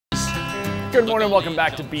Good morning, welcome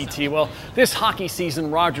back to BT. Well, this hockey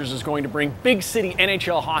season, Rogers is going to bring big city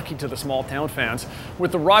NHL hockey to the small town fans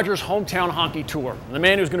with the Rogers Hometown Hockey Tour. And the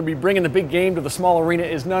man who's going to be bringing the big game to the small arena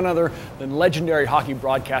is none other than legendary hockey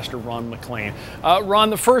broadcaster Ron MacLean. Ron,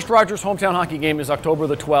 the first Rogers Hometown Hockey game is October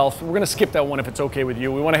the 12th. We're going to skip that one if it's okay with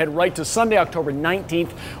you. We want to head right to Sunday, October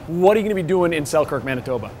 19th. What are you going to be doing in Selkirk,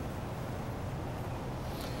 Manitoba?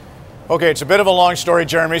 Okay, it's a bit of a long story,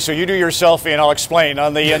 Jeremy, so you do your selfie and I'll explain.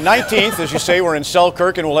 On the 19th, as you say, we're in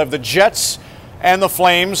Selkirk and we'll have the Jets and the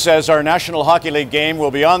Flames as our National Hockey League game.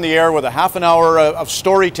 We'll be on the air with a half an hour of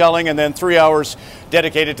storytelling and then 3 hours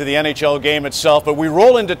dedicated to the NHL game itself. But we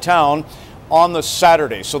roll into town on the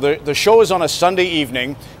Saturday. So the show is on a Sunday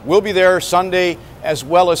evening. We'll be there Sunday as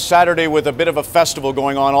well as Saturday with a bit of a festival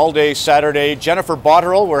going on all day Saturday. Jennifer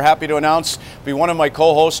Botterill, we're happy to announce, will be one of my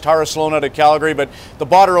co-hosts, Tara Sloan out of Calgary. But the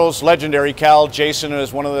Botterills, legendary. Cal Jason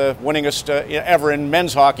is one of the winningest ever in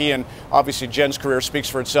men's hockey, and obviously Jen's career speaks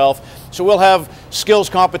for itself. So we'll have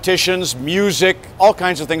skills competitions, music, all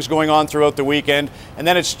kinds of things going on throughout the weekend. And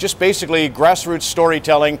then it's just basically grassroots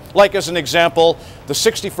storytelling. Like as an example, the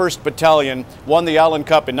 61st Battalion won the Allen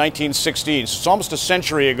Cup in 1916. So it's almost a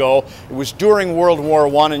century ago. It was during World War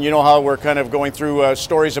I, and you know how we're kind of going through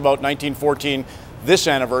stories about 1914, this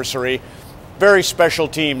anniversary. Very special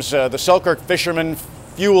teams. The Selkirk Fishermen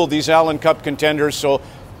fueled these Allen Cup contenders, so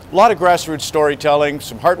a lot of grassroots storytelling,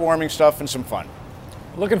 some heartwarming stuff, and some fun.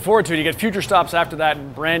 Looking forward to it. You get future stops after that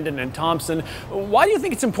in Brandon and Thompson. Why do you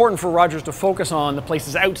think it's important for Rogers to focus on the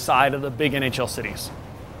places outside of the big NHL cities?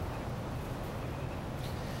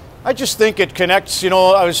 I just think it connects. You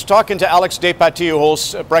know, I was talking to Alex Despatie, who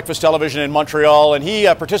hosts Breakfast Television in Montreal, and he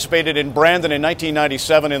participated in Brandon in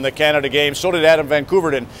 1997 in the Canada Games. So did Adam Van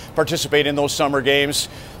Couverden participate in those summer games.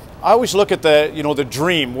 I always look at the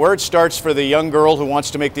dream, where it starts for the young girl who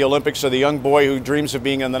wants to make the Olympics or the young boy who dreams of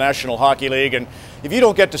being in the National Hockey League. And if you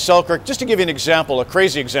don't get to Selkirk, just to give you an example, a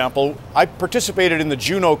crazy example, I participated in the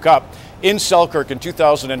Juno Cup in Selkirk in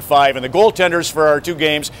 2005, and the goaltenders for our two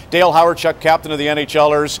games, Dale Howarchuk, captain of the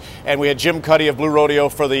NHLers, and we had Jim Cuddy of Blue Rodeo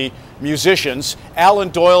for the musicians. Alan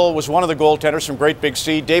Doyle was one of the goaltenders from Great Big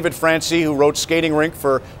Sea. David Francie, who wrote Skating Rink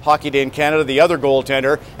for Hockey Day in Canada, the other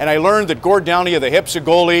goaltender. And I learned that Gord Downey of the Hip's a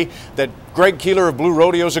goalie, that Greg Keeler of Blue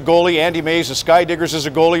Rodeo is a goalie, Andy Mays of Sky Diggers is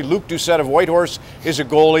a goalie, Luke Doucette of Whitehorse is a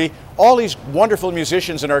goalie. All these wonderful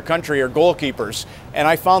musicians in our country are goalkeepers, and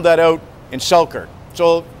I found that out in Selkirk.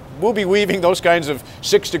 So we'll be weaving those kinds of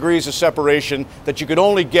 6 degrees of separation that you could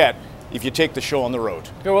only get if you take the show on the road.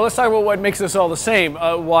 Okay, well, let's talk about what makes this all the same.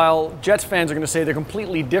 While Jets fans are going to say they're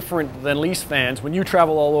completely different than Leafs fans, when you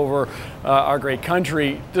travel all over our great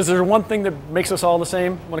country, is there one thing that makes us all the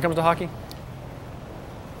same when it comes to hockey?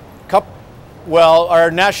 Well,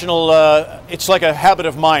 our national, it's like a habit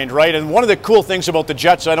of mind, right? And one of the cool things about the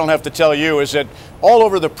Jets, I don't have to tell you, is that all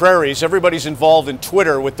over the prairies, everybody's involved in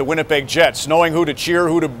Twitter with the Winnipeg Jets, knowing who to cheer,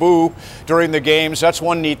 who to boo during the games. That's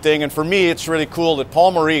one neat thing. And for me, it's really cool that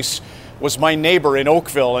Paul Maurice was my neighbor in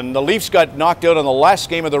Oakville. And the Leafs got knocked out on the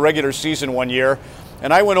last game of the regular season one year.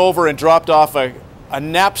 And I went over and dropped off a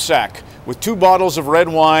knapsack with 2 bottles of red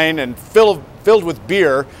wine and filled with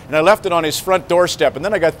beer, and I left it on his front doorstep. And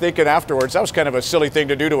then I got thinking afterwards, that was kind of a silly thing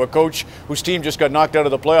to do to a coach whose team just got knocked out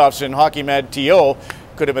of the playoffs in Hockey Mad TO.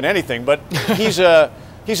 Could have been anything, but he's a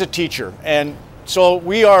teacher, and so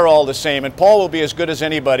we are all the same. And Paul will be as good as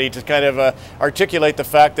anybody to kind of articulate the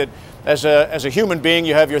fact that as a human being,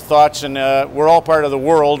 you have your thoughts, and we're all part of the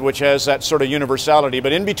world, which has that sort of universality.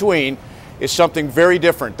 But in between is something very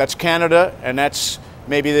different. That's Canada, and that's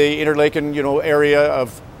maybe the Interlaken, area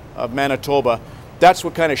of Manitoba. That's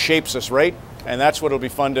what kind of shapes us, right? And that's what it'll be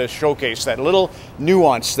fun to showcase, that little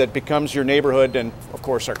nuance that becomes your neighborhood and, of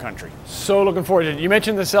course, our country. So looking forward to it. You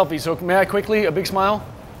mentioned the selfie, so may I quickly, a big smile?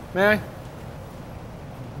 May I?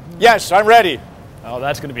 Yes, I'm ready. Oh,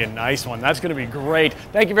 that's going to be a nice one. That's going to be great.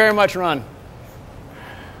 Thank you very much, Ron.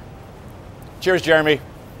 Cheers, Jeremy.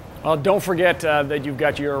 Well, don't forget that you've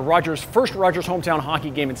got your first Rogers Hometown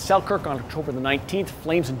Hockey game in Selkirk on October the 19th,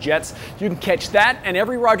 Flames and Jets. You can catch that and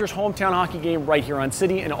every Rogers Hometown Hockey game right here on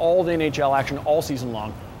City, and all the NHL action all season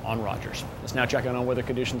long on Rogers. Let's now check in on weather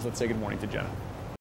conditions. Let's say good morning to Jenna.